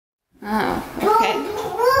Oh, okay.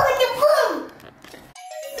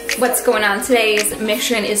 What's going on? Today's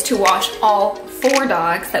mission is to wash all 4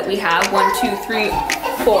 dogs that we have. 1, 2, 3,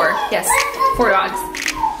 4. Yes, 4 dogs.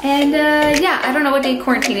 And yeah, I don't know what day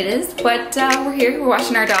quarantine it is, but we're here. We're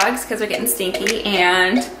washing our dogs because they're getting stinky,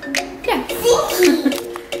 and yeah.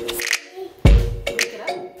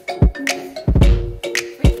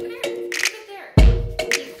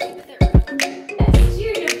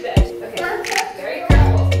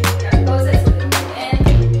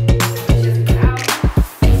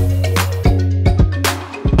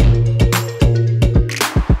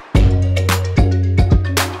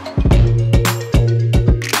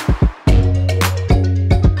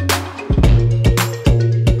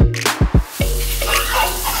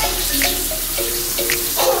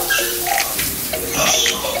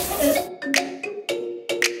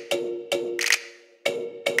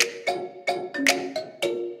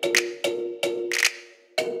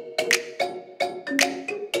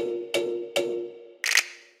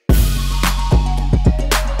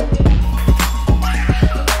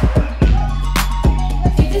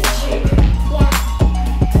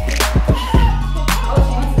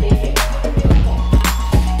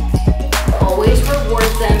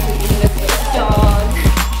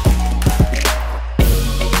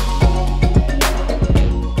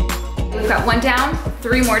 Got 1 down,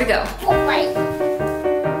 3 more to go.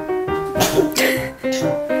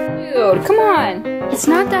 Dude, come on. It's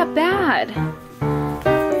not that bad.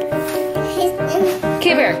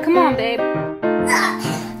 Okay, Bear, come on, babe.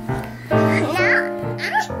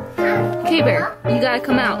 Okay, Bear, you gotta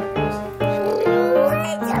come out.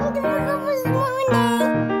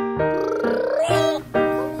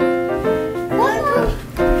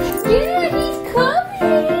 Yeah, he's coming.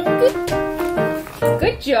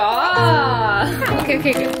 Good job. Okay,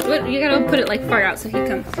 okay, good. You gotta put it like far out so he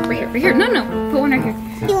comes. Right here, right here. No, no, put one right here.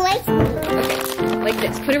 You like me? Okay, like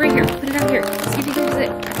this. Put it right here. Put it out here. See if he goes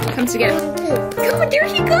it. Comes to get it. Come on, there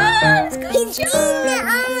he comes. Good job.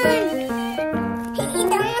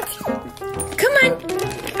 Come on.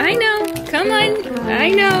 I know. Come on. I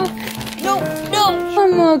know. No, no.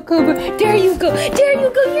 Come on, Cobra. There you go. There you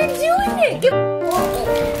go. You're doing it.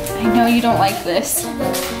 I know you don't like this.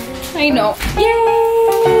 I know.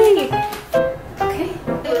 Yay! Okay,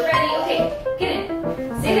 we're ready. Okay, get in.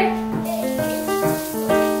 Stay there.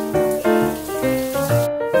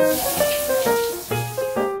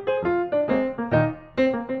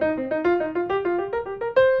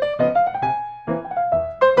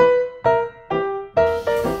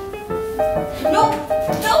 No,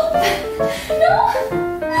 no, no.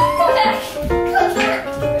 Go back. Go back.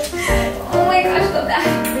 Oh my gosh, go back.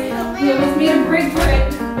 We almost made a break for it.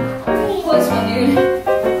 Close one, dude.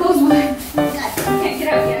 Close one. Can't get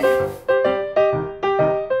out yet.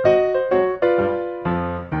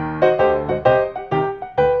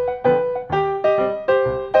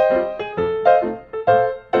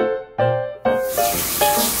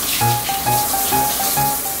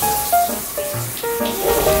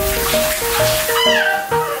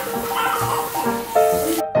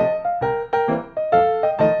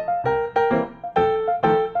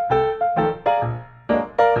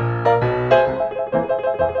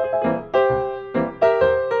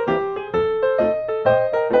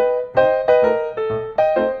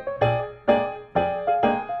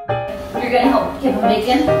 You're gonna help give him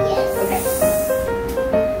bacon? Yes. Okay.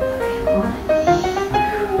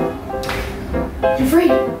 Okay, you're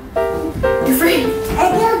free. You're free.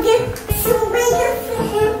 I'm gonna get some bacon for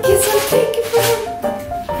him. Get some bacon for him.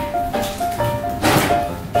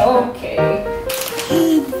 Okay. Here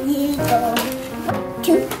you go.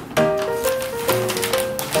 2.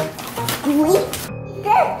 3.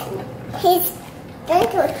 Look. He's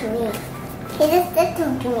gentle to me. He is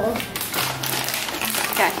gentle to me.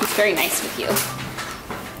 Yeah, he's very nice with you.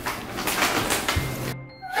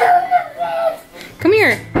 Come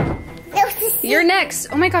here. You're next.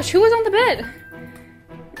 Oh my gosh, who was on the bed?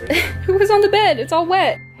 Who was on the bed? It's all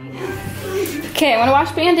wet. Okay, I want to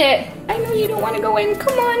wash Bandit. I know you don't want to go in.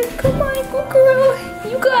 Come on, good girl.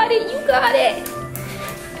 You got it, you got it.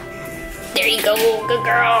 There you go, good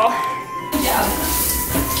girl. Good job.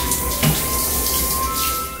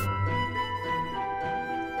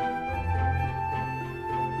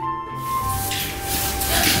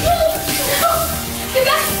 Get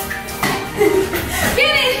back!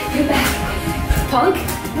 Get in! Get back! Punk?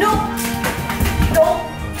 No! No!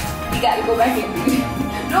 You gotta go back in, dude.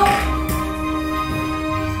 No!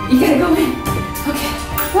 You gotta go in. Okay.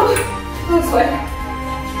 Oh, sweat.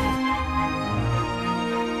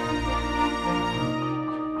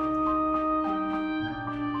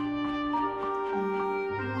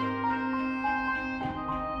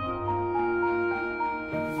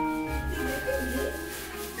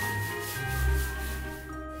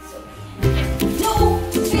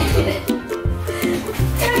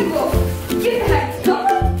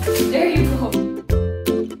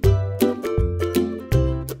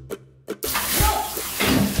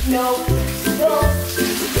 No. No.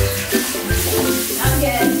 Not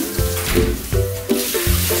again.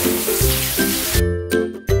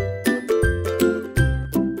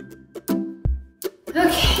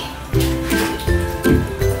 Okay.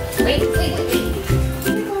 Wait.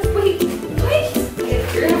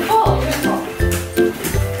 You're gonna fall.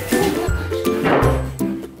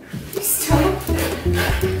 Stop.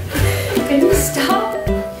 Can you stop?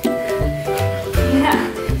 Yeah.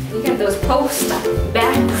 You got those post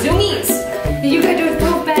bad zoomies. You got those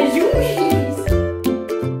post bad zoomies.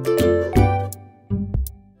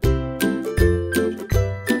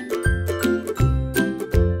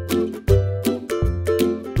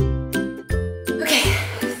 Okay,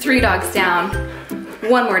 3 dogs down.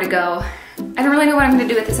 1 more to go. I don't really know what I'm gonna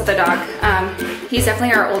do with this other dog. He's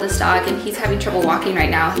definitely our oldest dog and he's having trouble walking right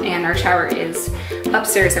now and our shower is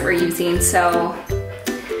upstairs that we're using, so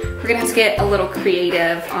we're gonna have to get a little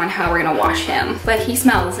creative on how we're gonna wash him. But he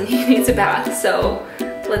smells and he needs a bath, so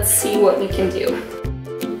let's see what we can do.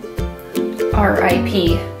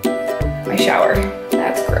 R.I.P. my shower.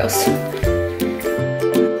 That's gross. I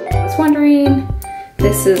was wondering,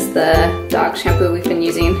 this is the dog shampoo we've been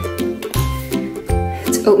using.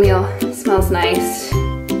 It's oatmeal, smells nice.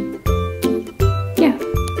 Yeah.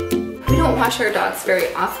 We don't wash our dogs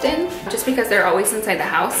very often just because they're always inside the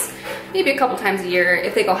house. Maybe a couple times a year.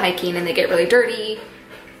 If they go hiking and they get really dirty,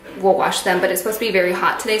 we'll wash them, but it's supposed to be very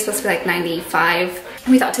hot today. It's supposed to be like 95.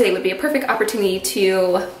 We thought today would be a perfect opportunity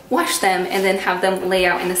to wash them and then have them lay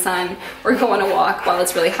out in the sun or go on a walk while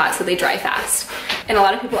it's really hot so they dry fast. And a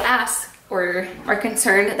lot of people ask or are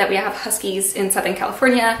concerned that we have huskies in Southern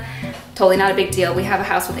California. Totally not a big deal. We have a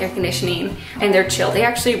house with air conditioning and they're chill. They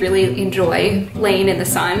actually really enjoy laying in the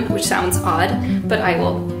sun, which sounds odd, but I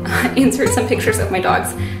will insert some pictures of my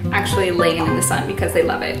dogs actually laying in the sun because they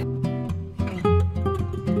love it.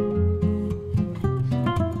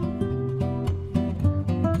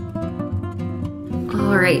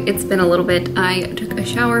 All right, it's been a little bit. I took a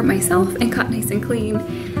shower myself and got nice and clean.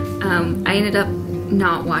 I ended up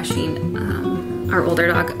not washing our older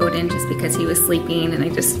dog Odin just because he was sleeping and I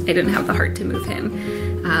didn't have the heart to move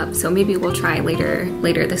him. So maybe we'll try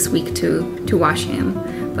later this week to wash him.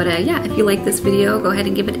 But yeah, if you like this video, go ahead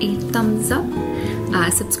and give it a thumbs up.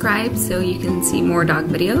 Subscribe so you can see more dog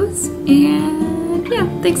videos. And yeah,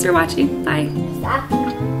 thanks for watching. Bye. Stop.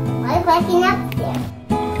 Why are you backing up there?